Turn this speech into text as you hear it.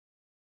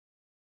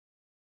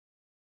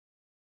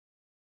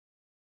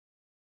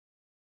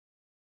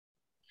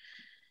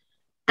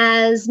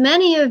As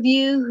many of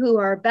you who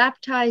are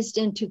baptized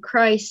into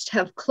Christ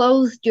have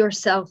clothed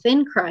yourself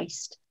in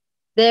Christ,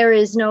 there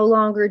is no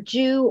longer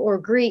Jew or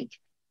Greek,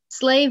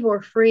 slave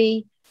or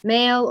free,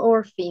 male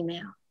or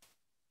female,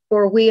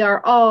 for we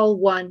are all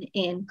one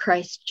in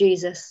Christ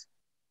Jesus.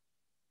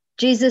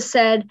 Jesus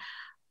said,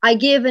 I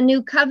give a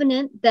new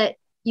covenant that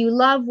you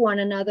love one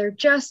another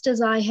just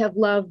as I have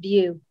loved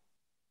you,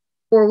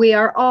 for we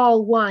are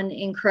all one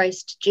in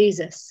Christ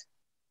Jesus.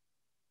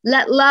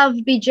 Let love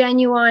be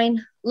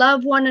genuine,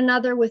 love one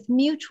another with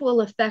mutual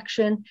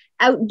affection,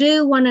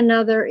 outdo one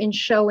another in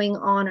showing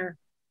honor,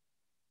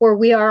 for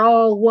we are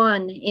all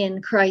one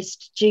in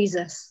Christ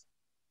Jesus.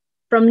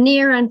 From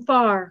near and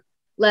far,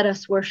 let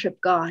us worship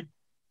God.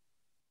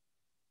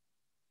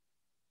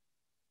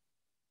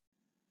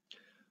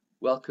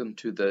 Welcome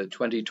to the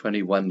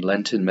 2021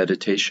 Lenten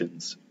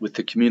Meditations with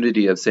the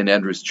community of St.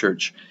 Andrew's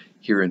Church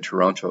here in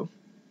Toronto.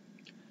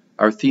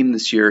 Our theme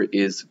this year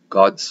is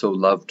God So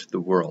Loved the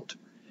World,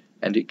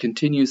 and it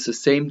continues the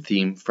same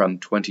theme from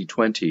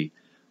 2020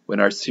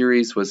 when our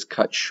series was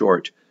cut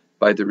short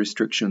by the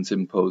restrictions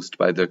imposed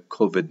by the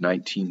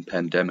COVID-19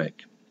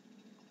 pandemic.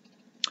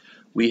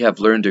 We have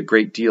learned a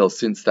great deal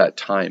since that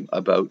time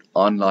about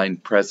online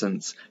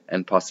presence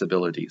and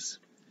possibilities.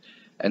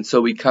 And so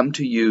we come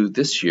to you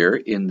this year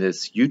in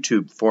this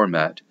YouTube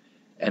format,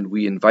 and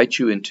we invite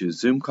you into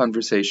Zoom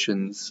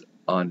conversations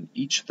on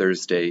each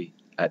Thursday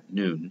at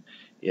noon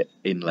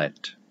in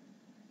Lent.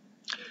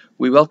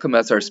 We welcome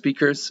as our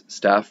speakers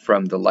staff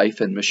from the Life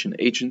and Mission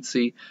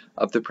Agency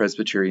of the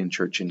Presbyterian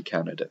Church in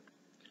Canada,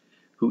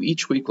 who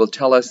each week will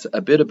tell us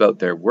a bit about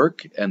their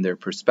work and their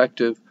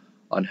perspective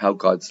on how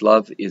God's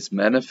love is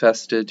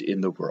manifested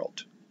in the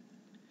world.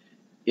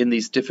 In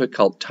these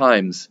difficult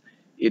times,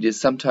 it is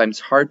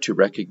sometimes hard to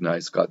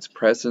recognize God's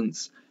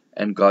presence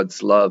and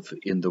God's love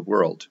in the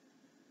world.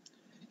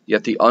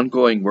 Yet the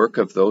ongoing work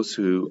of those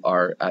who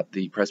are at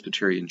the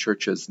Presbyterian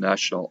Church's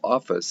national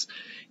office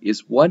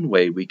is one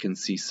way we can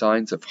see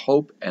signs of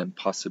hope and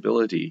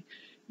possibility,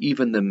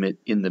 even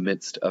in the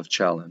midst of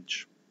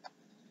challenge.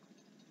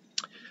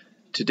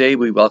 Today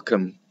we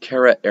welcome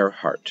Carragh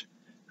Erhardt,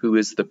 who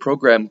is the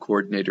Program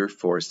Coordinator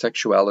for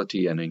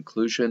Sexuality and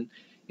Inclusion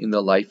in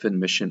the Life and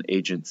Mission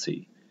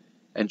Agency,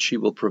 and she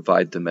will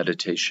provide the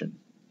meditation.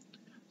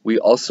 We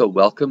also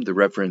welcome the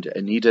Reverend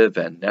Anita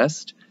Van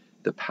Nest,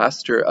 the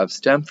pastor of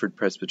Stamford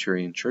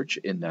Presbyterian Church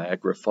in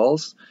Niagara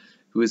Falls,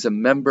 who is a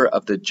member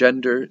of the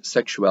Gender,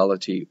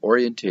 Sexuality,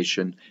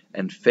 Orientation,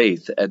 and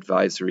Faith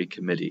Advisory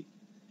Committee.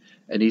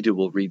 Anita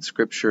will read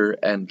scripture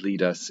and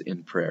lead us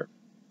in prayer.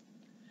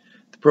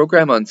 The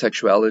program on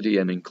sexuality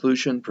and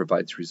inclusion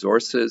provides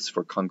resources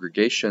for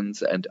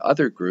congregations and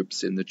other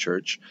groups in the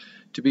church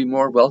to be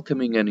more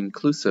welcoming and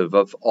inclusive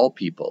of all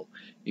people,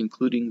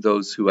 including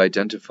those who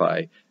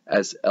identify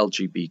as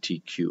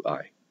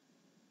LGBTQI.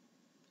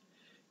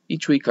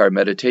 Each week our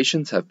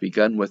meditations have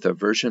begun with a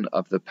version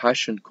of the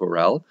Passion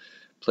Chorale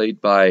played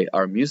by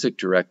our music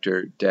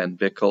director Dan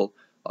Bickel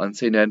on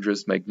St.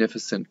 Andrew's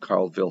magnificent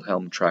Carl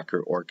Wilhelm Tracker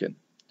organ.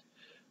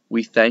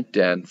 We thank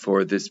Dan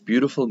for this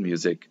beautiful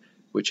music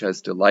which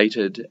has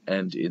delighted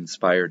and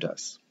inspired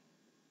us.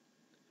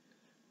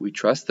 We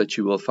trust that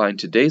you will find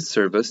today's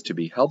service to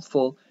be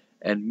helpful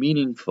and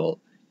meaningful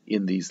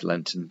in these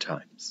Lenten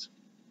times.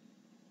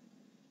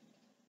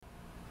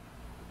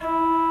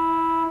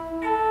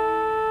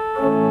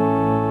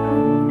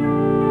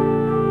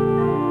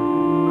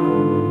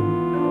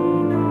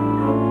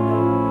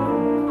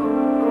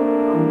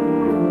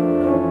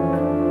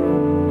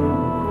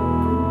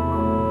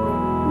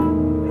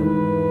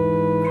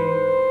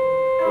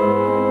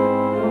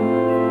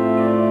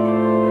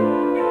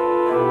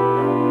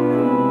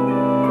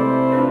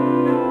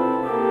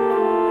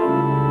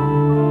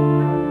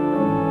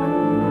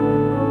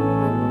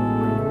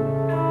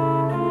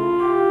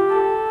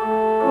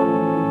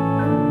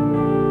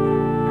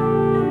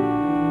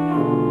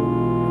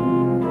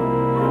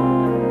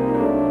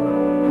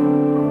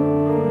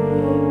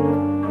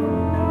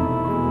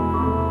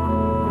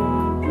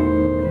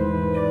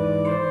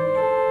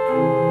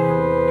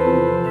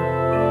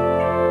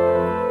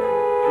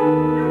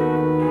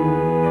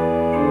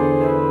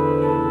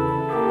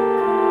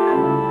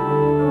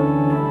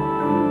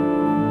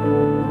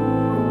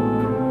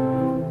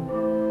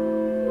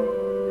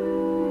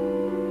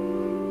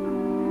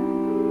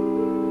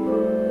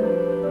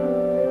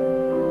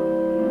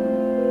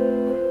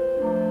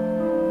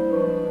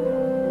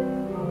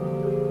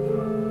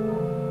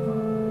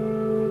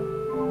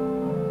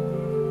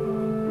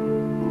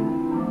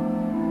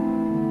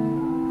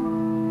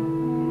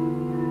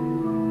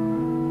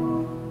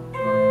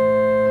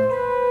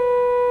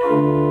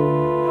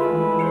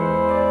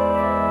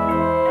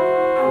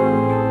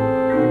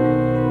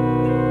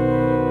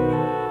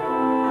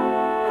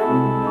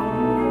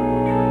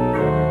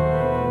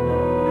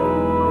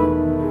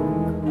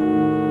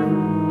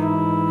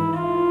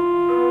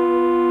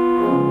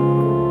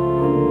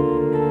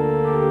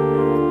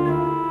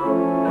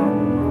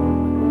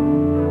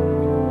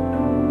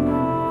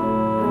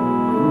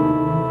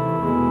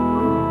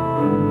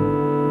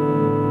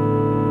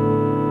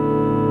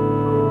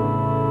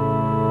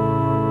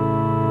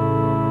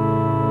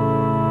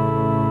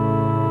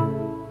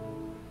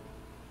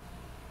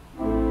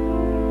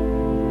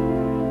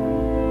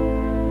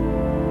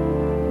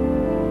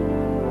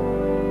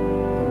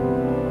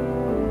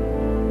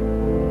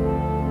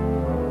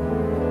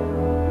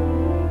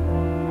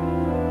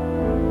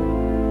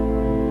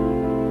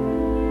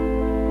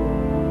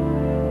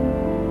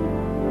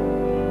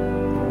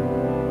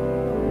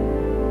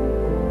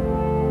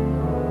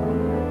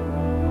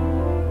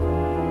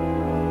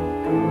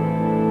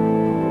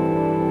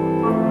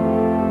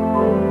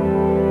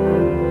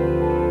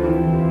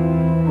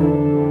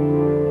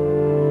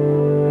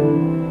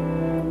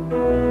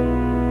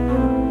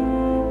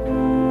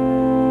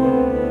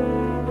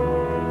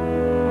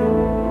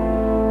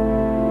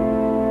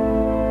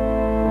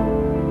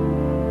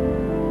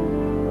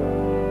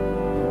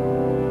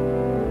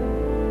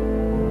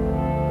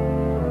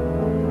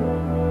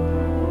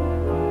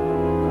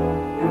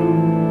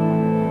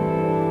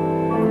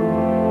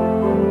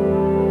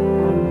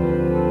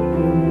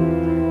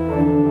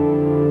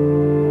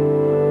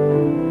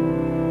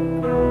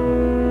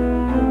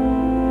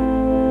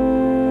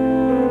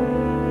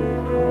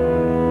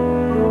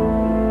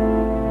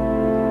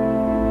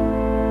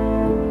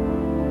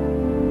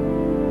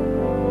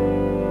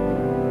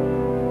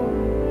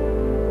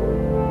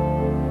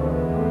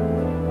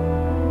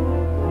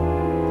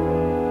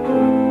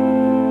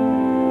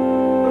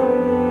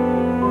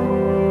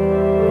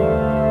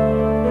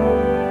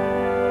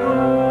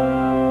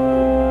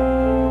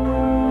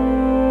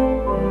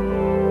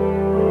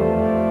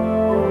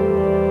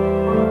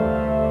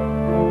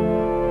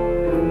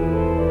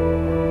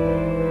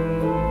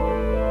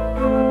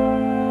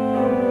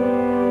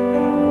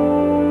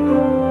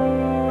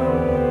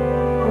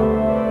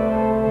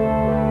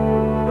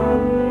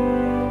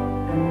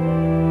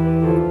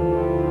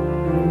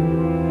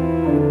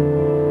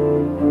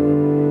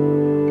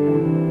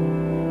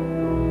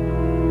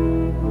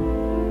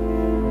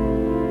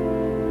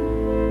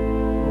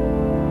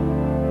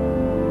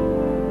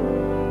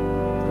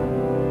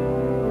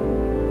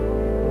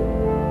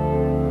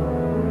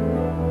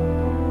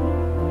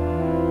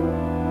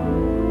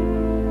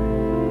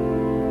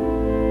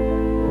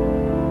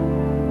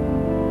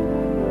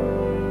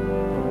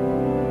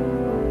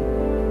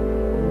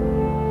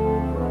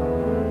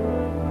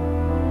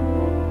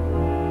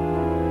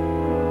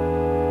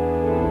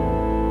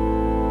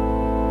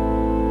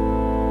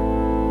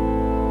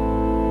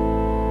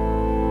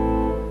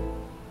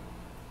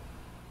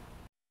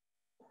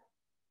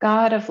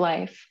 God of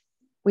life,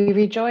 we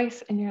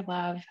rejoice in your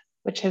love,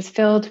 which has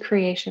filled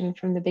creation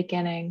from the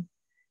beginning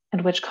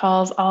and which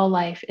calls all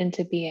life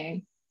into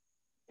being.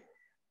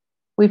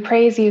 We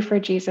praise you for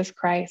Jesus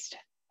Christ,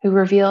 who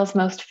reveals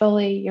most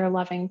fully your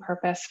loving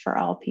purpose for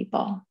all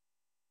people.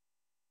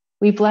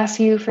 We bless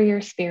you for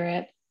your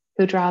Spirit,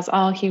 who draws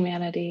all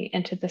humanity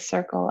into the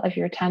circle of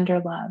your tender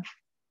love.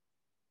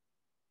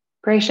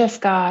 Gracious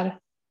God,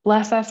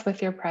 bless us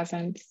with your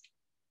presence,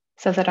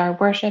 so that our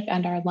worship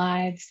and our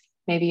lives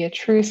may be a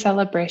true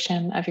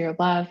celebration of your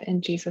love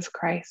in Jesus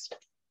Christ,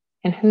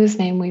 in whose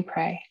name we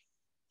pray.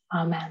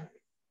 Amen.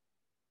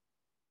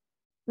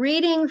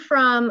 Reading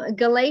from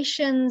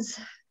Galatians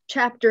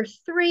chapter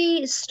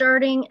 3,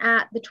 starting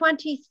at the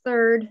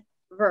 23rd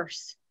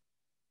verse.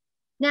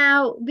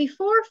 Now,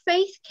 before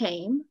faith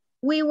came,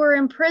 we were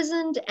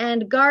imprisoned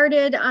and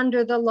guarded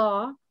under the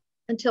law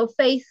until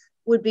faith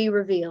would be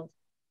revealed.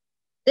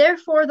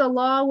 Therefore, the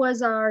law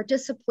was our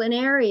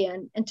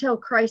disciplinarian until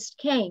Christ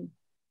came,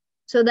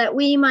 so that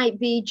we might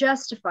be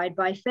justified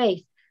by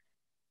faith.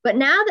 But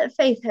now that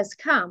faith has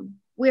come,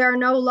 we are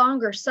no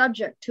longer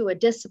subject to a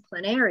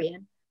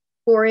disciplinarian,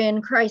 for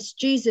in Christ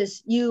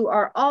Jesus you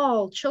are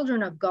all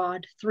children of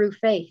God through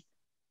faith.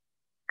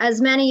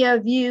 As many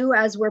of you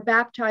as were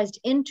baptized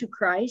into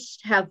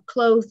Christ have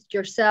clothed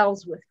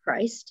yourselves with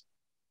Christ.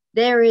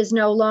 There is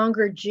no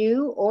longer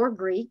Jew or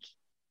Greek.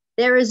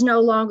 There is no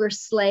longer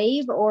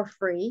slave or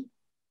free.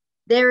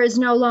 There is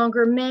no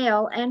longer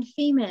male and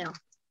female.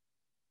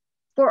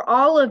 For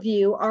all of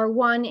you are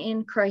one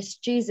in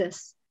Christ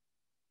Jesus.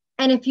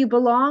 And if you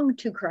belong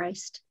to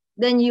Christ,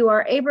 then you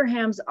are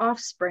Abraham's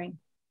offspring,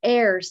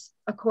 heirs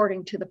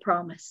according to the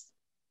promise.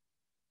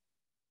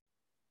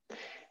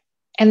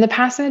 In the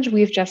passage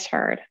we've just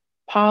heard,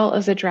 Paul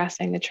is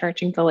addressing the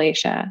church in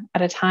Galatia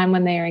at a time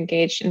when they are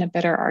engaged in a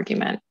bitter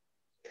argument.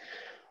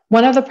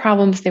 One of the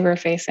problems they were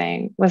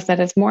facing was that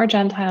as more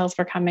Gentiles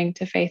were coming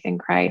to faith in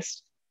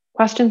Christ,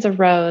 questions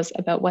arose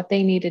about what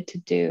they needed to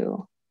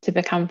do to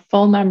become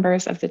full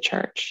members of the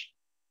church.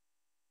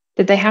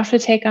 Did they have to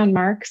take on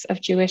marks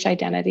of Jewish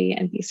identity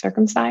and be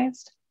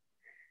circumcised?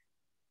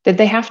 Did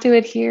they have to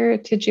adhere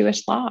to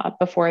Jewish law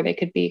before they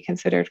could be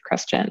considered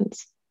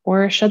Christians?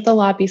 Or should the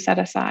law be set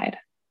aside?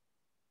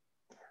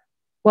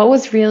 What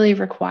was really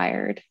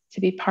required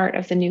to be part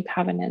of the new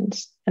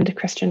covenant and a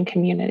Christian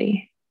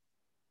community?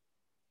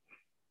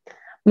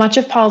 Much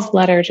of Paul's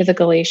letter to the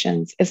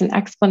Galatians is an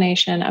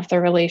explanation of the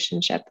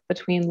relationship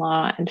between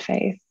law and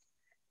faith,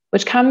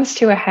 which comes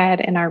to a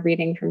head in our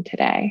reading from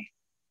today.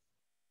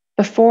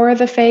 Before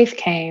the faith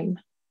came,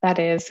 that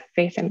is,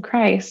 faith in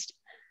Christ,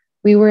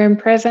 we were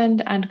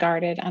imprisoned and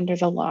guarded under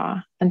the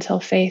law until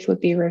faith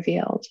would be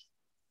revealed.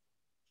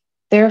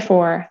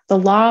 Therefore, the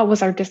law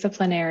was our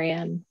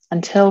disciplinarian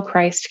until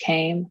Christ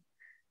came,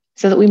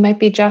 so that we might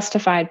be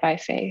justified by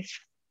faith.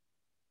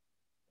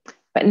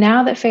 But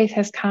now that faith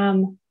has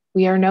come,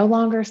 we are no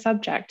longer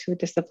subject to a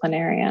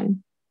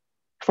disciplinarian.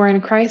 For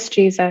in Christ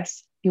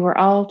Jesus, you are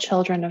all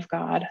children of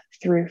God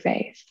through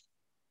faith.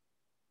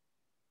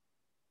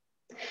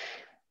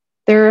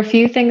 There are a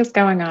few things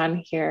going on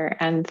here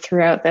and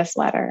throughout this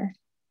letter.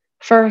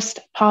 First,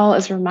 Paul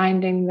is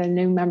reminding the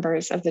new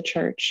members of the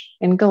church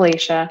in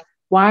Galatia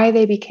why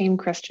they became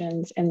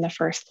Christians in the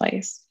first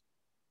place.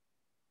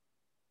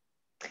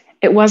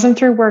 It wasn't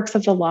through works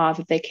of the law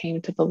that they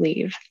came to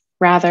believe.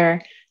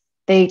 Rather,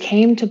 they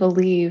came to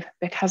believe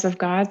because of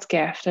God's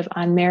gift of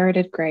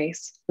unmerited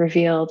grace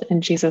revealed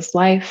in Jesus'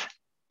 life,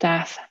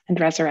 death, and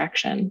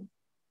resurrection.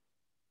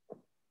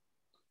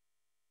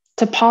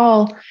 To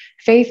Paul,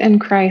 faith in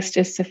Christ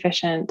is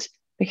sufficient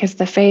because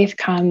the faith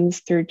comes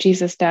through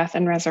Jesus' death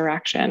and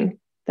resurrection,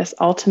 this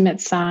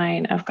ultimate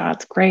sign of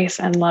God's grace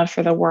and love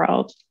for the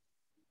world.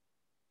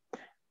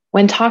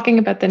 When talking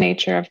about the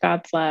nature of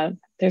God's love,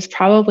 there's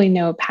probably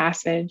no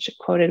passage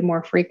quoted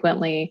more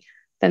frequently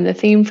than the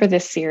theme for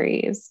this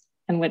series,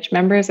 in which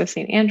members of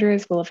St.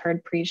 Andrew's will have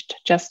heard preached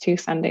just 2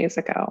 Sundays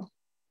ago.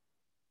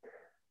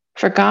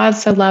 For God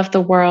so loved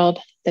the world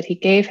that he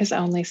gave his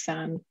only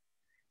Son,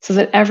 so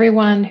that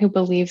everyone who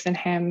believes in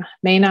him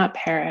may not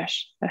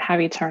perish, but have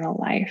eternal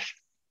life.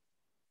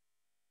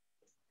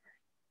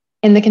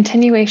 In the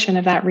continuation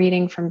of that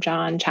reading from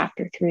John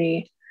chapter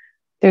 3,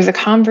 there's a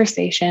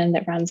conversation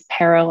that runs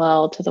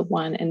parallel to the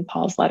one in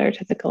Paul's letter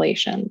to the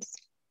Galatians.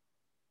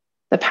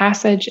 The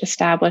passage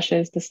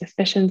establishes the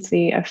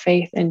sufficiency of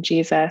faith in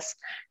Jesus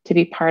to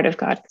be part of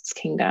God's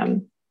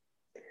kingdom.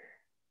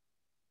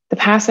 The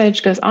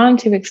passage goes on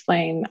to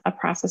explain a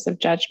process of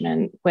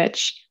judgment,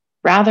 which,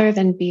 rather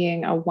than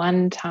being a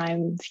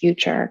one-time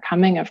future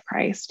coming of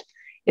Christ,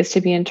 is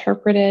to be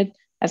interpreted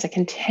as a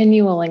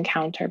continual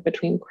encounter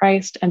between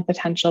Christ and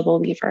potential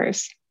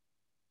believers.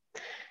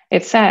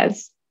 It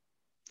says,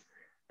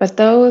 "But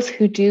those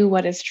who do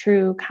what is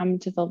true come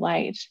to the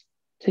light,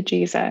 to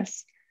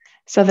Jesus,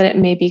 so that it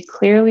may be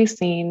clearly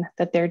seen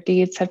that their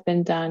deeds have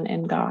been done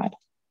in God."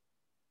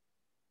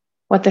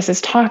 What this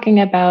is talking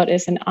about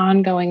is an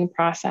ongoing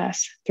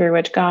process through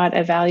which God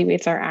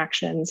evaluates our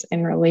actions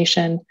in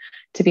relation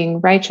to being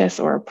righteous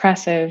or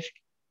oppressive,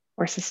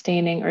 or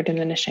sustaining or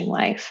diminishing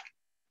life.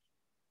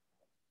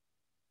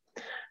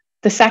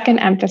 The second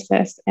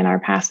emphasis in our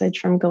passage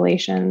from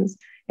Galatians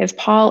is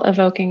Paul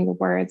evoking the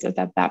words of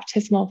the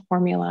baptismal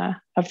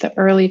formula of the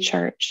early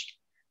church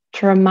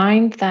to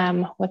remind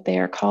them what they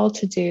are called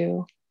to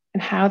do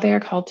and how they are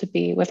called to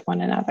be with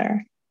one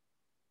another.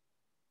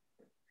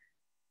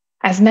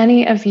 As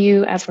many of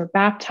you as were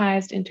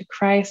baptized into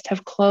Christ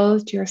have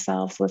clothed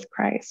yourselves with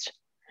Christ.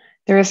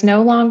 There is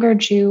no longer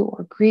Jew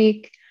or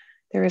Greek.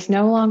 There is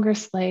no longer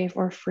slave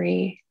or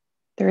free.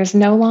 There is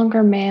no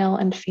longer male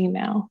and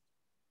female.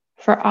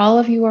 For all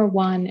of you are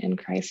one in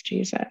Christ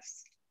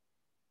Jesus.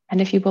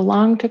 And if you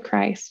belong to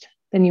Christ,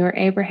 then you are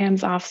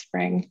Abraham's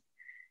offspring,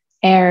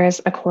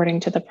 heirs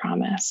according to the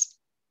promise.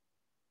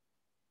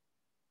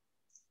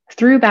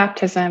 Through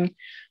baptism,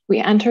 we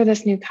enter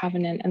this new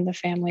covenant in the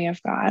family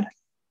of God,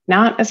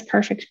 not as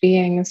perfect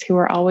beings who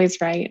are always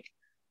right,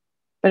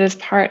 but as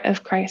part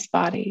of Christ's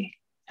body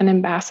and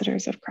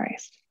ambassadors of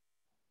Christ.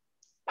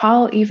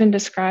 Paul even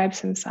describes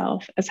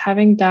himself as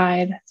having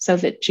died so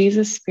that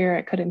Jesus'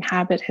 spirit could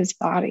inhabit his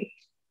body.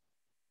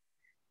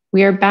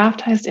 We are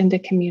baptized into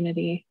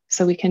community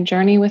so we can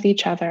journey with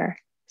each other,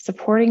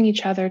 supporting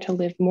each other to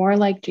live more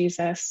like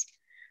Jesus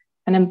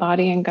and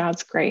embodying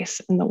God's grace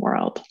in the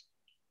world.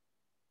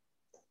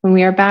 When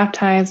we are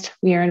baptized,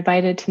 we are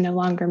invited to no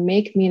longer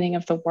make meaning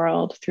of the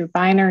world through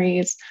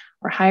binaries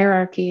or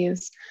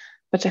hierarchies,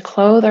 but to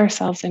clothe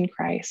ourselves in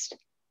Christ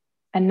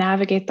and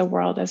navigate the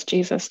world as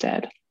Jesus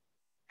did,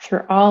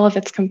 through all of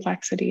its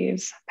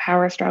complexities,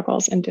 power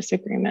struggles, and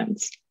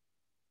disagreements.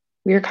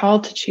 We are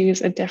called to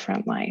choose a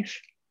different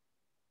life.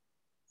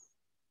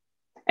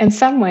 In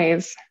some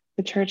ways,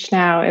 the church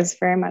now is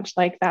very much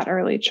like that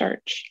early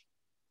church.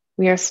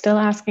 We are still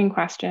asking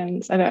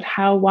questions about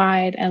how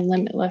wide and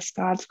limitless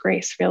God's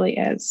grace really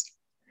is,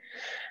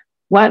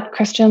 what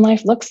Christian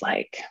life looks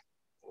like,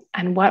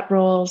 and what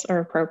roles are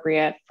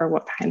appropriate for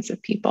what kinds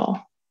of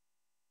people.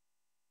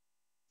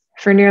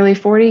 For nearly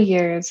 40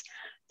 years,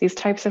 these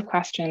types of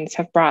questions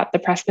have brought the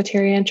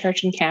Presbyterian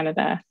Church in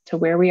Canada to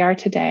where we are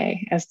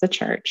today as the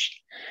church,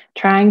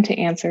 trying to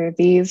answer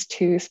these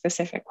two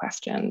specific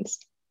questions.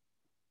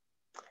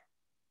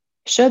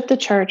 Should the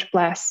church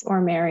bless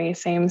or marry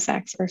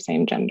same-sex or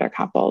same-gender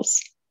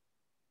couples?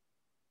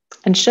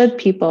 And should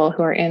people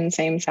who are in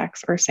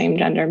same-sex or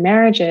same-gender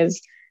marriages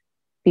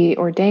be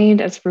ordained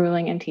as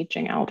ruling and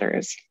teaching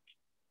elders?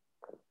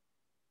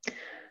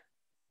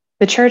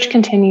 The church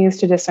continues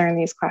to discern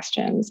these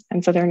questions,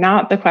 and so they're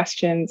not the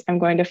questions I'm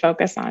going to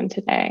focus on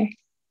today.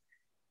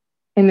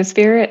 In the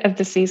spirit of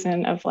the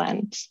season of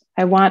Lent,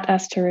 I want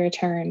us to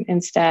return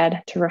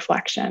instead to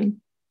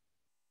reflection,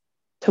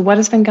 to what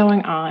has been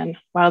going on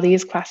while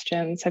these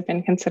questions have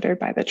been considered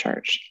by the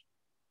church.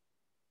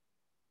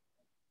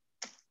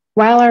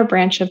 While our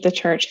branch of the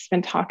church has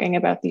been talking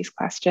about these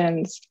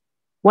questions,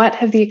 what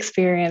have the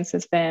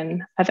experiences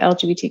been of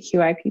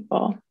LGBTQI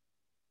people?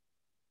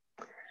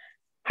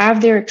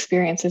 Have their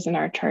experiences in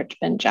our church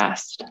been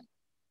just?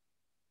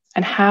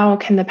 And how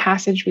can the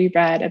passage we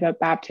read about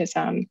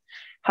baptism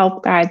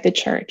help guide the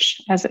church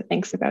as it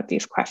thinks about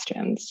these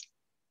questions?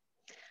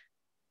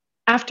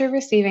 After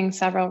receiving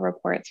several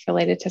reports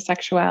related to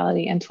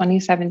sexuality in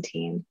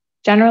 2017,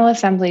 General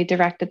Assembly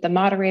directed the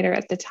moderator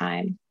at the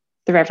time,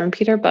 the Reverend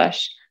Peter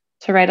Bush,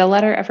 to write a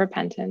letter of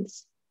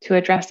repentance to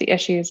address the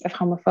issues of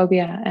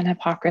homophobia and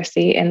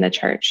hypocrisy in the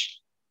church.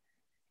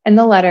 In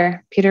the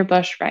letter, Peter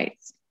Bush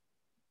writes,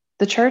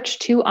 "The church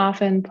too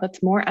often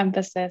puts more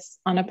emphasis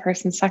on a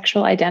person's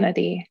sexual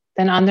identity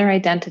than on their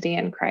identity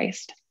in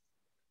Christ.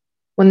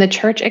 When the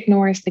church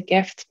ignores the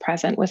gifts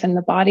present within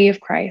the body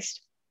of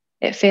Christ,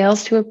 it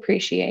fails to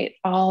appreciate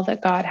all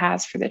that God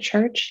has for the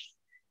church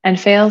and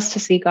fails to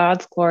see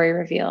God's glory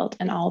revealed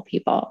in all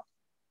people."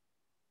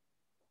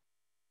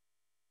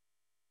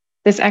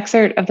 This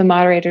excerpt of the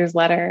moderator's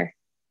letter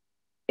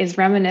is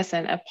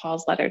reminiscent of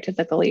Paul's letter to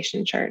the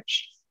Galatian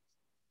church.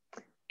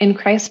 In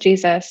Christ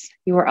Jesus,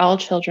 you are all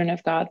children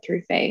of God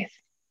through faith.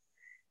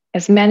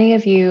 As many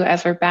of you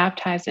as were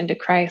baptized into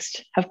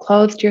Christ have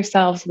clothed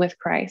yourselves with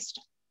Christ.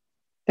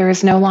 There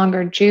is no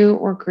longer Jew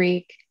or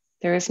Greek.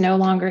 There is no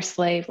longer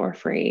slave or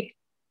free.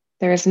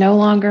 There is no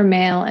longer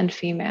male and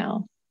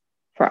female,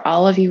 for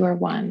all of you are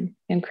one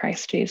in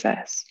Christ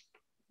Jesus.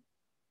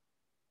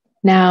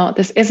 Now,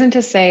 this isn't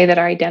to say that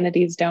our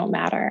identities don't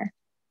matter.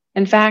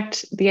 In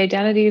fact, the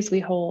identities we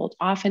hold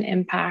often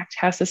impact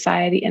how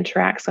society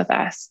interacts with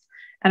us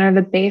and are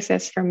the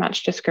basis for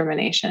much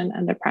discrimination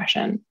and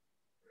oppression.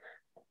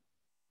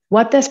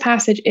 What this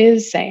passage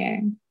is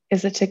saying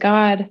is that to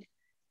God,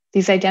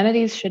 these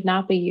identities should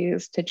not be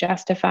used to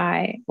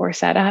justify or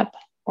set up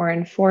or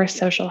enforce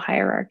social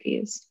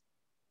hierarchies.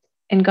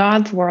 In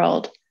God's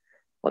world,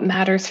 what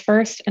matters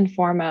first and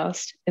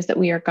foremost is that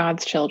we are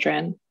God's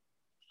children,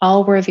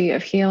 all worthy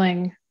of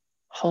healing,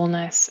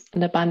 wholeness,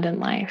 and abundant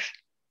life.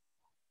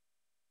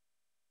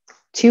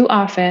 Too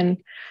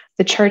often,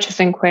 the church has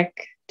been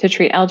quick to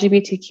treat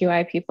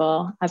LGBTQI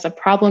people as a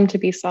problem to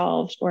be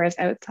solved or as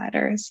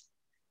outsiders,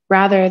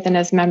 rather than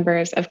as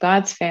members of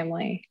God's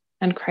family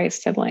and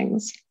Christ's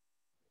siblings.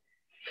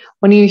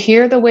 When you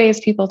hear the ways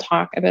people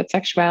talk about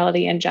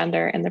sexuality and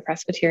gender in the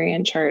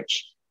Presbyterian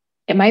Church,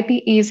 It might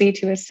be easy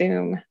to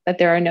assume that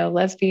there are no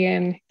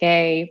lesbian,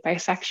 gay,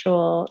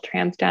 bisexual,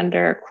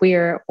 transgender,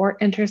 queer, or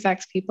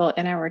intersex people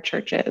in our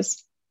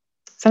churches,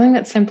 something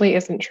that simply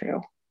isn't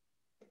true.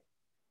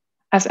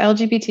 As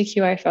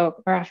LGBTQI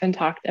folk are often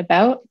talked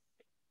about,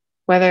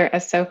 whether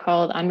as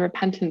so-called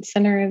unrepentant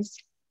sinners,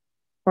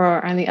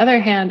 or on the other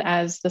hand,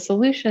 as the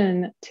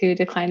solution to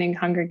declining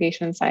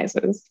congregation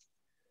sizes,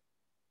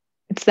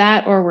 it's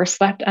that or we're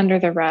swept under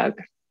the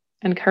rug,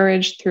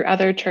 encouraged through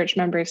other church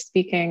members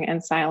speaking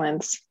in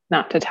silence,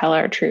 not to tell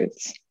our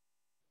truths.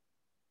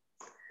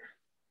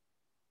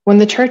 When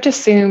the church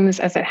assumes,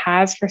 as it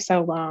has for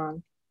so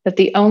long, that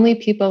the only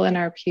people in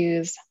our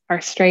pews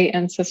are straight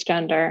and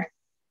cisgender,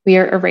 we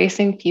are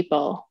erasing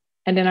people,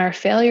 and in our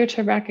failure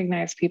to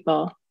recognize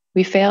people,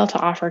 we fail to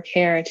offer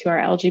care to our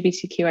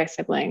LGBTQI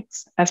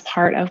siblings as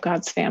part of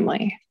God's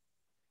family.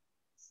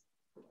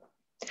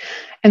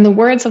 In the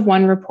words of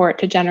one report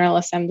to General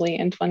Assembly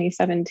in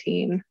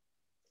 2017,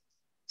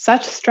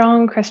 such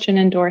strong Christian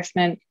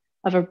endorsement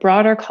of a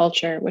broader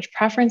culture which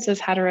preferences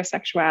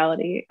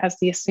heterosexuality as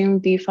the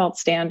assumed default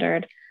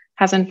standard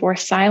has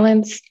enforced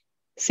silence,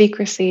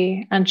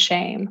 secrecy, and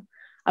shame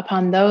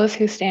upon those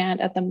who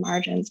stand at the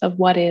margins of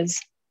what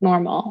is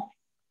normal.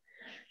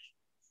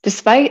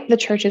 Despite the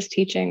church's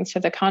teachings to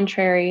the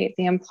contrary,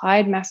 the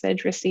implied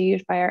message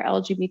received by our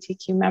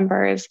LGBTQ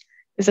members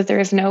is that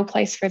there is no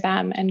place for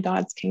them in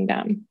God's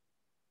kingdom.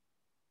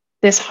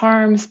 This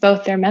harms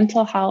both their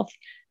mental health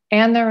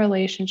and their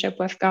relationship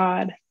with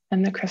God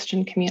and the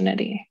Christian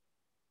community.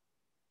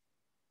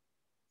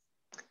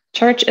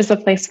 Church is a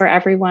place where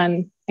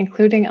everyone,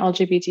 including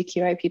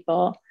LGBTQI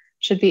people,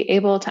 should be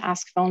able to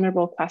ask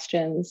vulnerable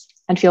questions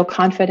and feel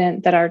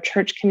confident that our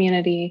church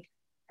community,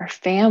 our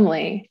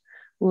family,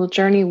 will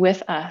journey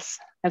with us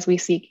as we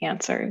seek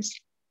answers.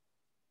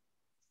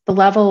 The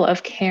level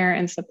of care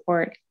and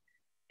support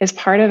is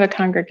part of a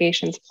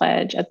congregation's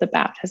pledge at the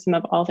baptism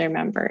of all their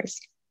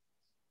members.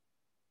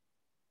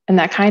 And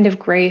that kind of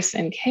grace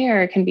and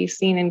care can be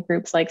seen in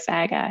groups like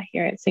Saga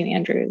here at St.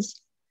 Andrew's,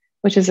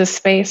 which is a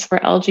space where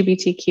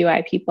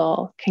LGBTQI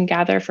people can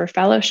gather for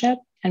fellowship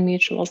and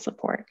mutual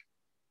support.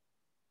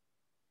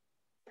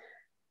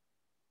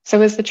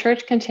 So as the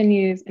church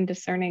continues in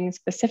discerning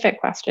specific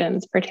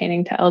questions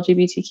pertaining to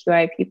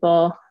LGBTQI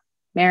people,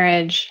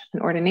 marriage,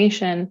 and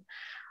ordination,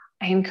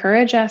 I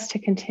encourage us to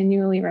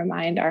continually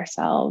remind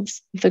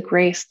ourselves of the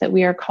grace that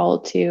we are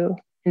called to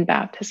in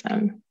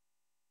baptism.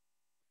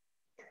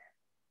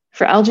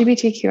 For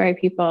LGBTQI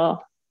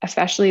people,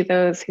 especially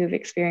those who've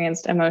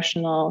experienced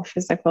emotional,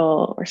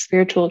 physical, or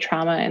spiritual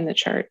trauma in the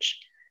church,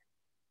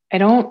 I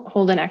don't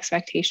hold an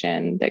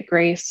expectation that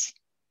grace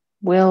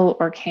will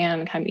or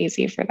can come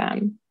easy for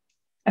them,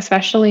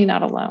 especially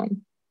not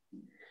alone.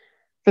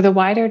 For the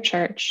wider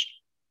church,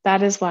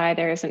 that is why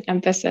there is an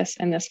emphasis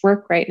in this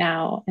work right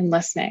now in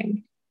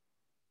listening,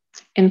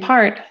 in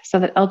part so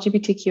that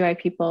LGBTQI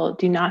people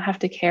do not have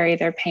to carry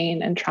their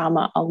pain and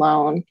trauma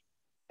alone,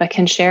 but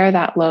can share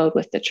that load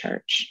with the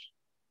church.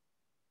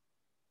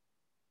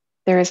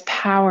 There is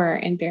power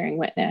in bearing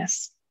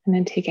witness and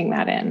in taking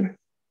that in,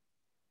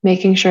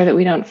 making sure that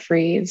we don't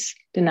freeze,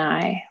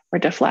 deny, or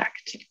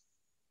deflect.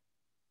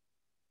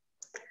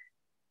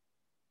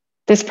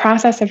 This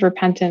process of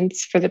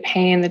repentance for the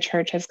pain the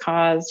church has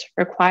caused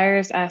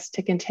requires us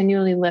to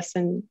continually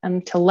listen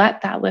and to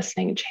let that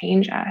listening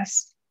change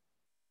us.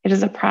 It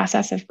is a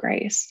process of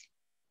grace,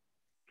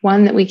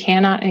 one that we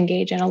cannot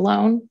engage in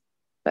alone,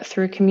 but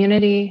through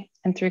community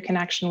and through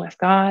connection with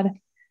God,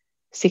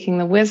 seeking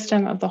the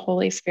wisdom of the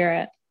Holy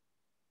Spirit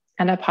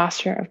and a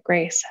posture of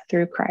grace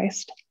through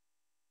Christ.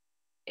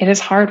 It is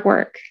hard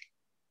work,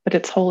 but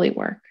it's holy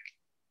work.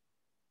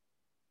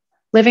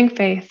 Living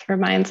faith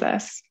reminds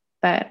us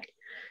that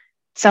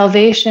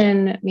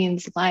salvation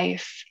means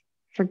life,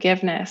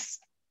 forgiveness,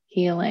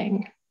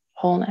 healing,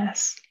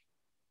 wholeness.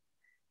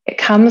 It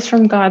comes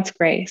from God's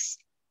grace,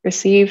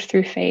 received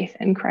through faith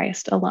in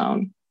Christ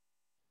alone.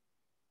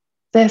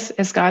 This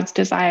is God's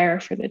desire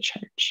for the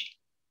church.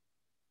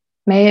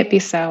 May it be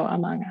so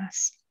among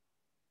us.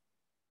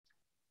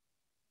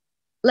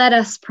 Let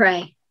us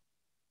pray.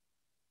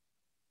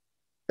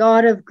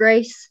 God of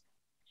grace,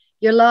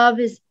 your love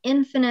is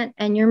infinite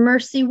and your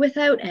mercy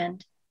without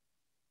end.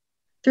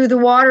 Through the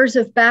waters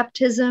of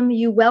baptism,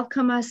 you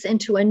welcome us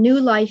into a new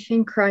life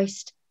in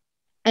Christ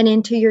and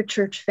into your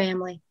church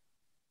family.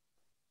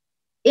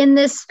 In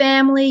this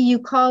family, you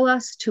call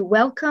us to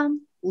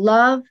welcome,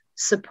 love,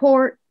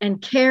 support,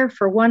 and care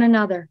for one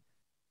another,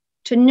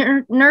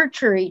 to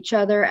nurture each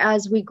other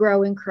as we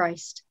grow in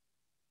Christ.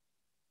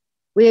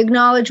 We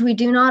acknowledge we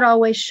do not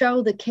always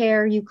show the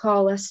care you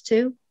call us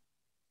to,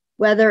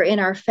 whether in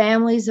our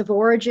families of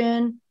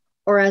origin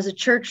or as a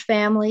church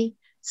family.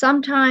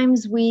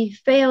 Sometimes we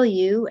fail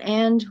you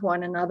and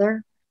one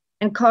another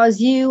and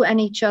cause you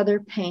and each other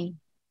pain.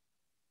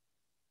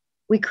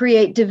 We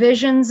create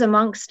divisions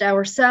amongst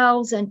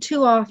ourselves and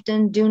too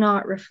often do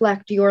not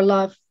reflect your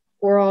love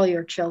for all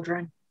your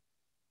children.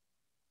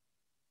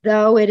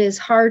 Though it is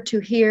hard to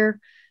hear,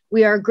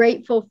 we are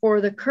grateful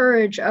for the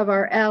courage of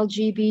our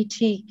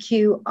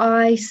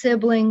LGBTQI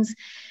siblings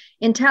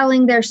in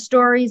telling their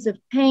stories of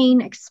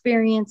pain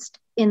experienced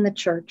in the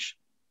church.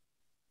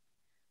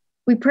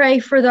 We pray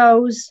for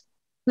those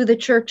who the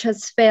church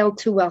has failed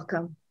to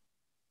welcome,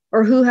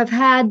 or who have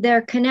had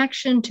their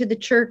connection to the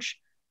church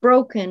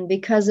broken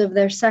because of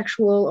their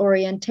sexual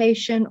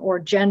orientation or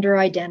gender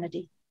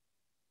identity.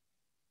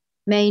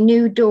 May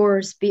new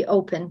doors be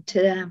opened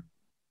to them.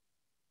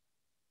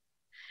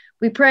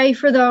 We pray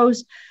for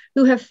those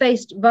who have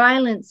faced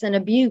violence and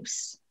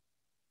abuse.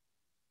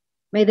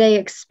 May they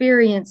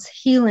experience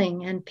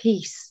healing and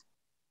peace.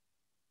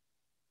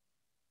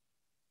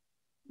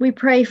 We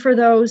pray for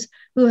those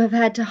who have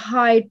had to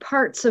hide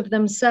parts of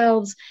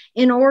themselves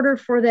in order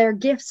for their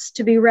gifts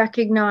to be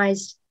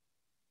recognized,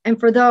 and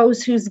for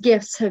those whose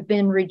gifts have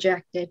been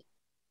rejected.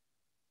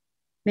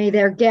 May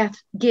their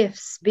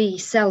gifts be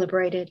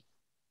celebrated.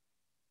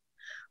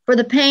 For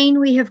the pain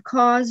we have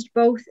caused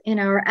both in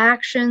our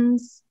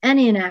actions and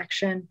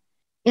inaction,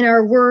 in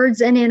our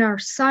words and in our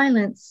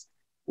silence,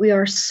 we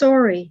are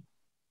sorry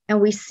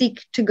and we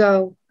seek to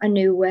go a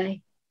new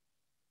way.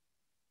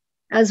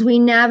 As we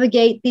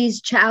navigate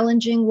these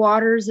challenging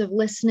waters of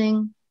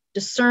listening,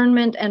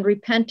 discernment, and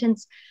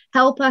repentance,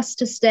 help us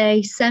to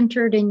stay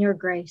centered in your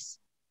grace.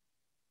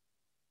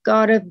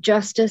 God of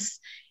justice,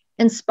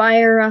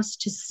 inspire us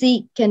to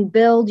seek and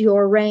build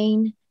your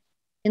reign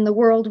in the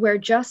world where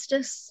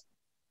justice,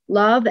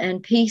 love,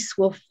 and peace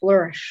will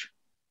flourish.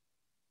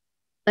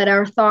 Let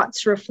our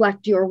thoughts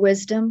reflect your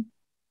wisdom.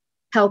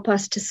 Help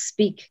us to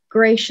speak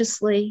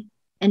graciously,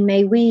 and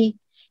may we,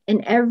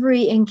 in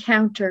every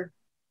encounter,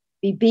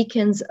 be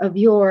beacons of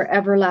your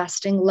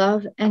everlasting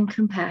love and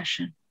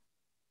compassion.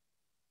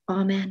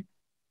 Amen.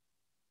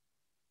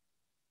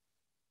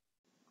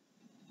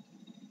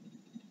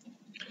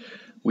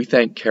 We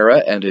thank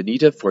Carragh and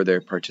Anita for their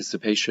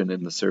participation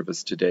in the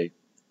service today.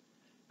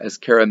 As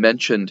Carragh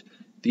mentioned,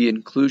 the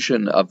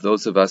inclusion of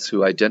those of us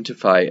who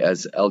identify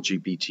as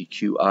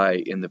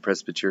LGBTQI in the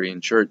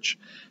Presbyterian Church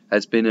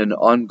has been an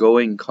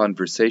ongoing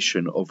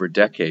conversation over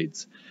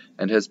decades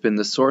and has been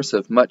the source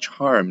of much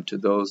harm to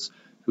those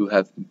who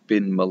have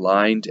been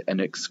maligned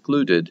and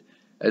excluded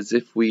as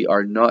if we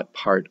are not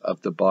part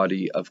of the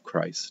body of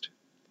Christ.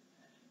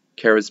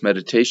 Carragh's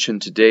meditation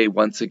today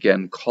once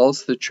again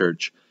calls the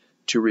Church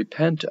to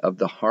repent of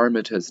the harm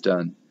it has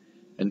done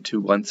and to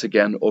once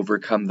again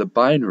overcome the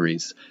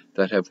binaries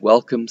that have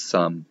welcomed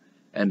some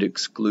and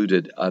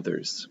excluded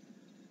others.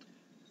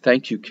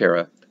 Thank you,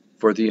 Carragh,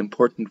 for the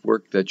important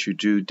work that you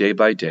do day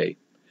by day,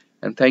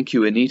 and thank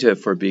you, Anita,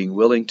 for being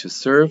willing to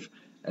serve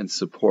and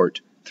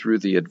support through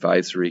the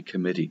advisory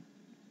committee.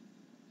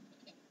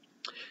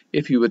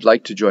 If you would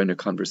like to join a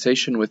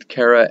conversation with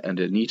Carragh and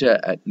Anita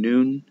at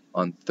noon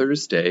on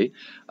Thursday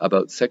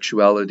about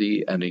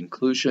sexuality and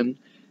inclusion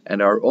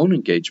and our own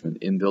engagement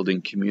in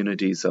building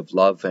communities of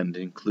love and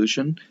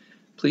inclusion,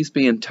 please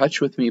be in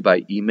touch with me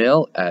by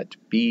email at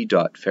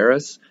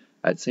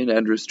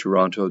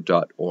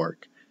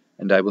b.ferris@standrewstoronto.org,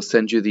 and I will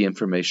send you the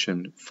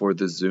information for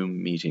the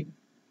Zoom meeting.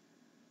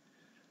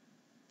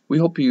 We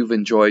hope you've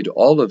enjoyed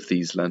all of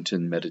these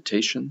Lenten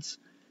meditations.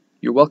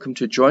 You're welcome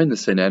to join the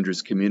St.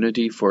 Andrew's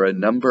community for a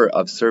number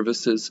of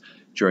services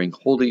during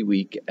Holy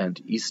Week and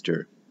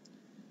Easter.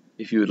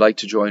 If you would like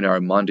to join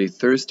our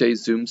Maundy-Thursday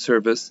Zoom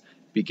service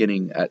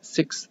beginning at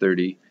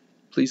 6:30,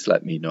 please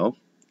let me know.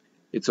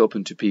 It's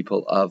open to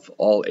people of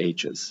all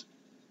ages.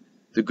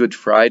 The Good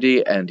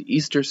Friday and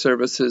Easter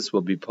services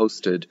will be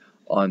posted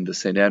on the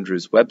St.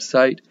 Andrew's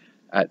website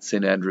at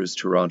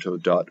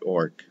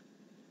standrewstoronto.org.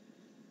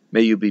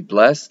 May you be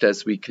blessed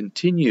as we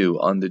continue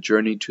on the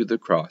journey to the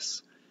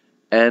cross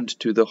and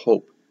to the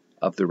hope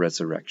of the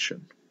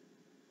resurrection.